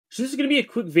So this is going to be a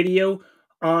quick video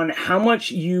on how much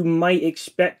you might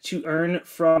expect to earn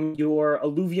from your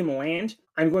Illuvium land.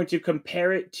 I'm going to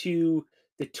compare it to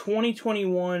the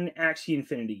 2021 Axie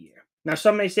Infinity year. Now,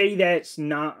 some may say that's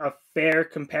not a fair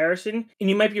comparison, and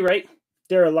you might be right.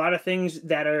 There are a lot of things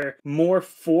that are more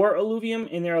for Illuvium,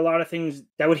 and there are a lot of things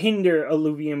that would hinder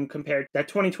Illuvium compared to that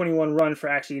 2021 run for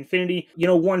Axie Infinity.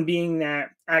 One being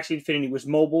that Axie Infinity was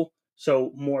mobile,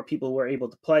 so more people were able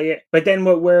to play it. But then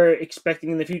what we're expecting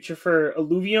in the future for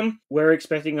Illuvium, we're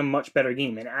expecting a much better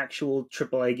game, an actual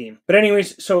AAA game. But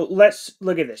anyways, so let's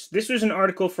look at this. This was an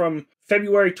article from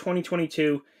February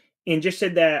 2022, and just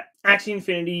said that Axie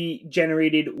Infinity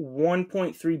generated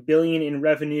 1.3 billion in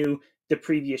revenue the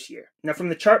previous year. Now, from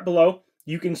the chart below,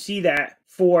 you can see that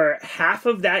for half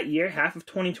of that year, half of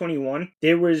 2021,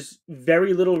 there was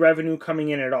very little revenue coming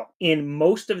in at all. And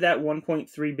most of that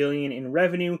 1.3 billion in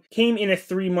revenue came in a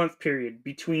 3-month period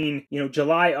between,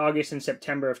 July, August, and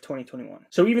September of 2021.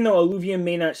 So even though Illuvium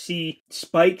may not see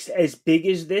spikes as big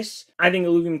as this, I think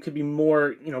Illuvium could be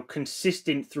more,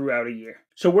 consistent throughout a year.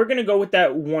 So we're going to go with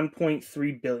that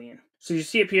 1.3 billion. So you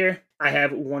see up here, I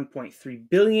have 1.3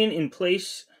 billion in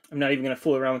place. I'm not even going to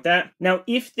fool around with that. Now,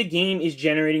 if the game is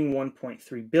generating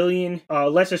 1.3 billion,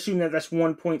 let's assume that that's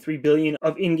 1.3 billion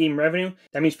of in-game revenue.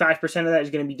 That means 5% of that is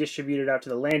going to be distributed out to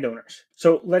the landowners.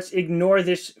 So let's ignore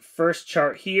this first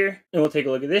chart here, and we'll take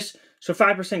a look at this. So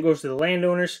 5% goes to the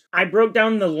landowners. I broke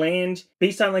down the land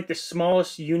based on the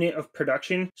smallest unit of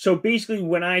production. So basically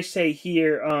when I say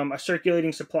here a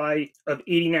circulating supply of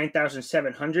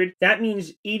 89,700, that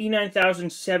means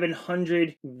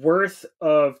 89,700 worth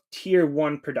of tier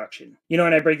 1 production. And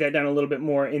I break that down a little bit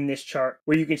more in this chart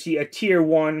where you can see a tier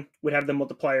 1 would have the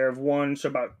multiplier of 1, so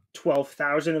about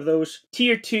 12,000 of those.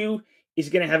 Tier 2 is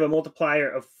going to have a multiplier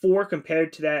of 4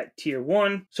 compared to that tier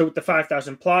 1. So with the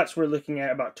 5,000 plots, we're looking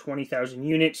at about 20,000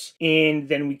 units. And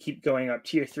then we keep going up,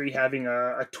 tier 3 having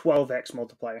a 12x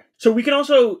multiplier. So we can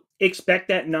also expect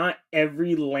that not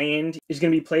every land is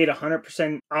going to be played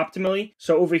 100% optimally.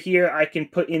 So over here, I can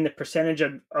put in the percentage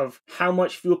of how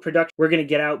much fuel production we're going to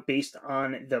get out based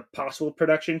on the possible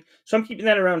production. So I'm keeping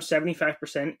that around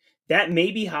 75%. That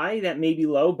may be high, that may be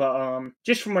low, but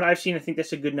just from what I've seen, I think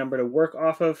that's a good number to work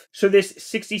off of. So this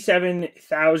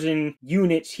 67,000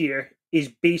 units here is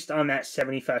based on that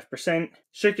 75%.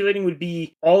 Circulating would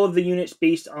be all of the units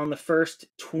based on the first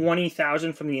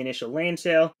 20,000 from the initial land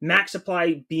sale. Max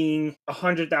supply being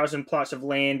 100,000 plots of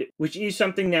land, which is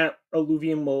something that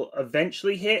Illuvium will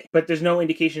eventually hit, but there's no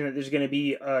indication that there's going to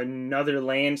be another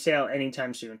land sale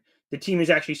anytime soon. The team has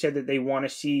actually said that they want to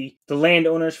see the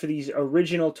landowners for these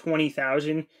original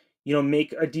 20,000,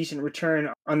 make a decent return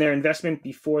on their investment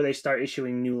before they start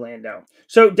issuing new land out.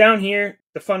 So down here,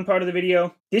 the fun part of the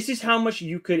video, this is how much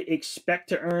you could expect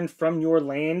to earn from your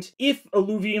land if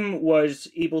Illuvium was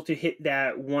able to hit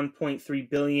that 1.3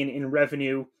 billion in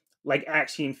revenue like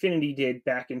Axie Infinity did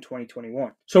back in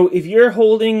 2021. So if you're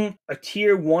holding a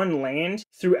tier 1 land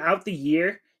throughout the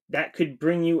year, that could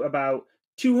bring you about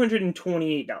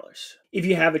 $228. If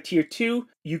you have a tier 2,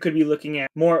 you could be looking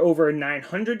at more over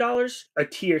 $900. A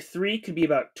tier 3 could be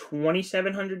about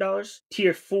 $2,700.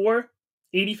 Tier 4,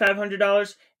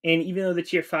 $8,500. And even though the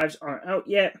tier 5s aren't out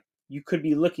yet, you could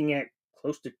be looking at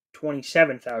close to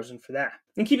 $27,000 for that.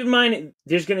 And keep in mind,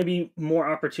 there's going to be more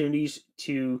opportunities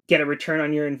to get a return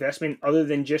on your investment other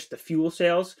than just the fuel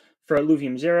sales. For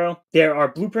Illuvium Zero, there are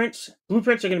blueprints.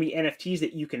 Blueprints are going to be NFTs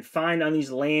that you can find on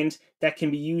these lands that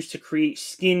can be used to create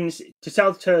skins to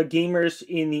sell to gamers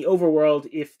in the overworld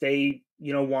if they,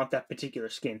 want that particular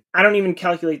skin. I don't even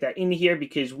calculate that into here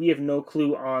because we have no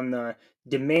clue on the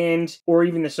demand or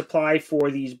even the supply for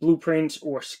these blueprints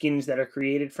or skins that are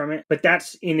created from it. But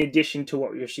that's in addition to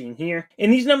what you're seeing here.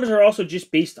 And these numbers are also just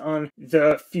based on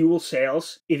the fuel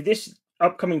sales. If this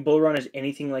upcoming bull run is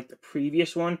anything like the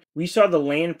previous one, we saw the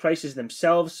land prices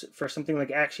themselves for something like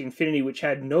Axie Infinity, which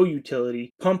had no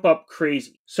utility, pump up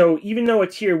crazy. So even though a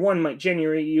tier 1 might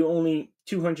generate you only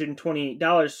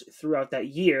 $228 throughout that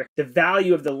year, the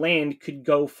value of the land could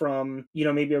go from,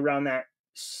 maybe around that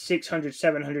 $600,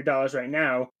 $700 right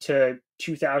now to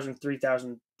 $2,000,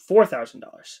 $3,000,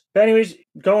 $4,000. But anyways,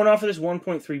 going off of this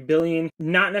 1.3 billion,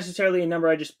 not necessarily a number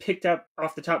I just picked up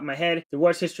off the top of my head. There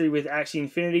was history with Axie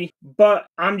Infinity, but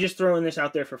I'm just throwing this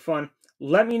out there for fun.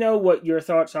 Let me know what your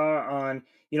thoughts are on,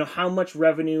 how much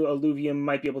revenue Illuvium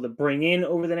might be able to bring in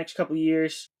over the next couple of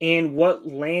years, and what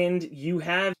land you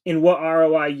have, and what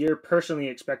ROI you're personally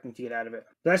expecting to get out of it.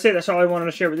 That's it. That's all I wanted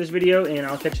to share with this video, and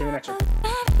I'll catch you in the next one.